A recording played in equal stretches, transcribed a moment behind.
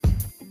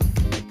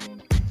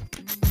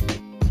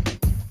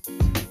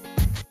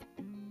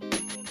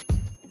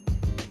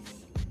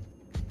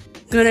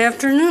Good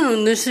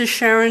afternoon. This is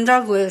Sharon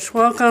Douglas.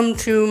 Welcome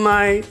to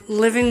my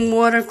Living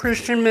Water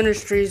Christian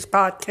Ministries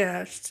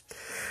podcast.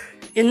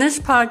 In this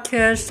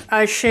podcast,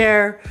 I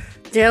share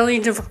daily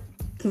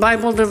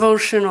Bible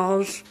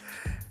devotionals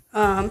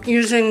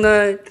using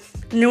the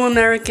New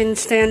American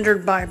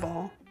Standard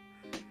Bible.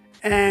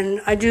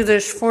 And I do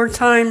this 4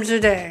 times a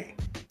day.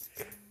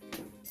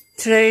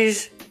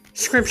 Today's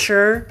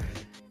scripture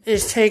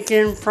is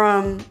taken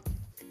from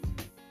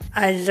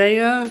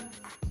Isaiah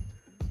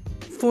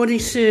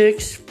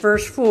 46,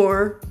 verse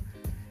 4,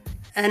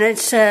 and it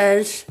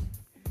says,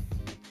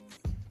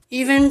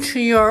 "Even to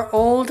your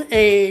old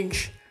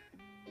age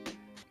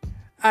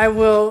I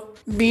will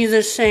be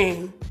the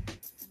same,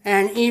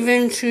 and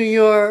even to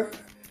your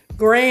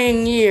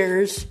graying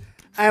years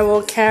I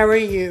will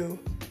carry you.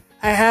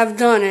 I have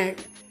done it,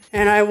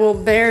 and I will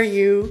bear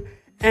you,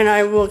 and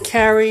I will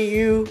carry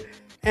you,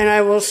 and I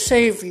will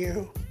save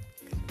you."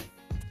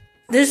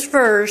 This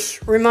verse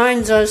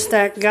reminds us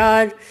that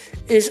God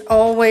is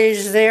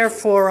always there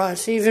for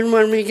us, even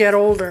when we get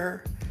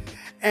older.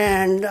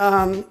 And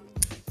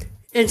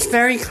it's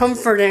very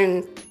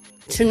comforting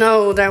to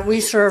know that we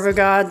serve a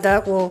God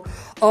that will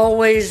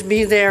always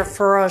be there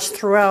for us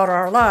throughout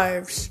our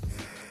lives.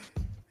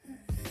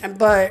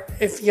 But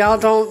if y'all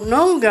don't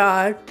know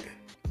God,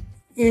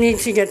 you need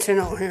to get to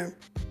know Him.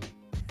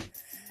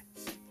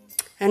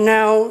 And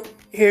now,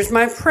 here's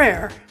my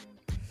prayer.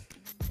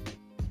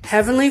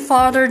 Heavenly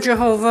Father,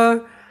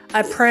 Jehovah,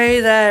 I pray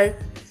that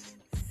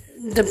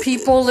the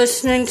people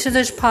listening to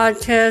this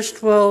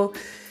podcast will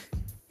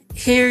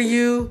hear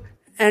you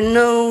and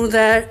know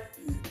that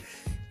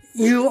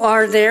you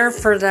are there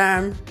for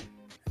them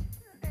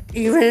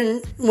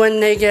even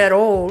when they get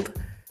old,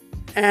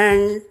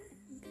 and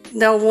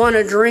they'll want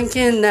to drink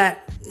in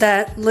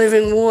that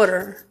living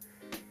water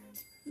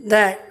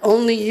that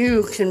only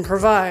you can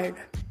provide.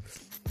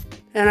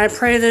 And I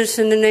pray this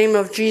in the name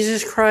of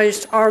Jesus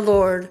Christ, our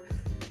Lord.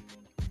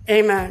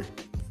 Amen.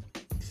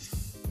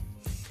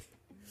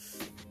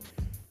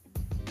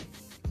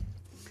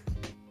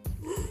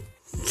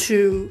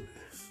 To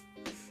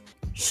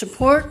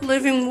support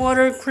Living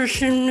Water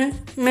Christian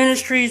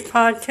Ministries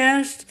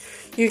podcast,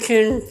 you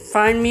can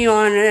find me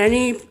on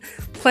any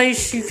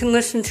place you can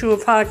listen to a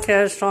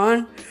podcast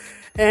on,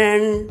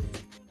 and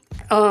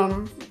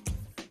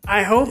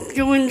I hope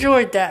you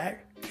enjoyed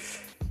that.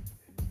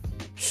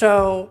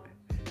 So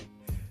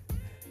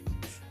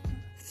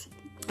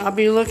I'll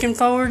be looking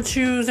forward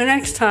to the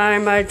next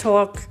time I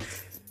talk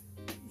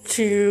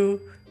to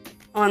you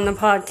on the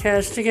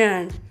podcast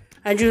again.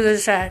 I do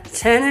this at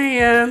 10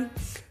 a.m.,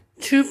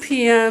 2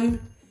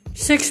 p.m.,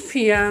 6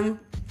 p.m.,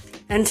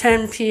 and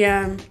 10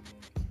 p.m.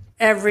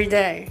 every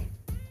day.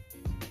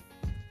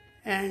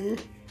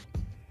 And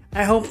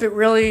I hope it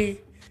really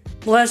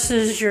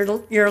blesses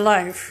your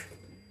life.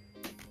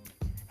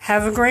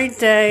 Have a great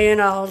day,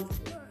 and I'll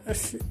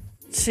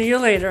see you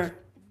later.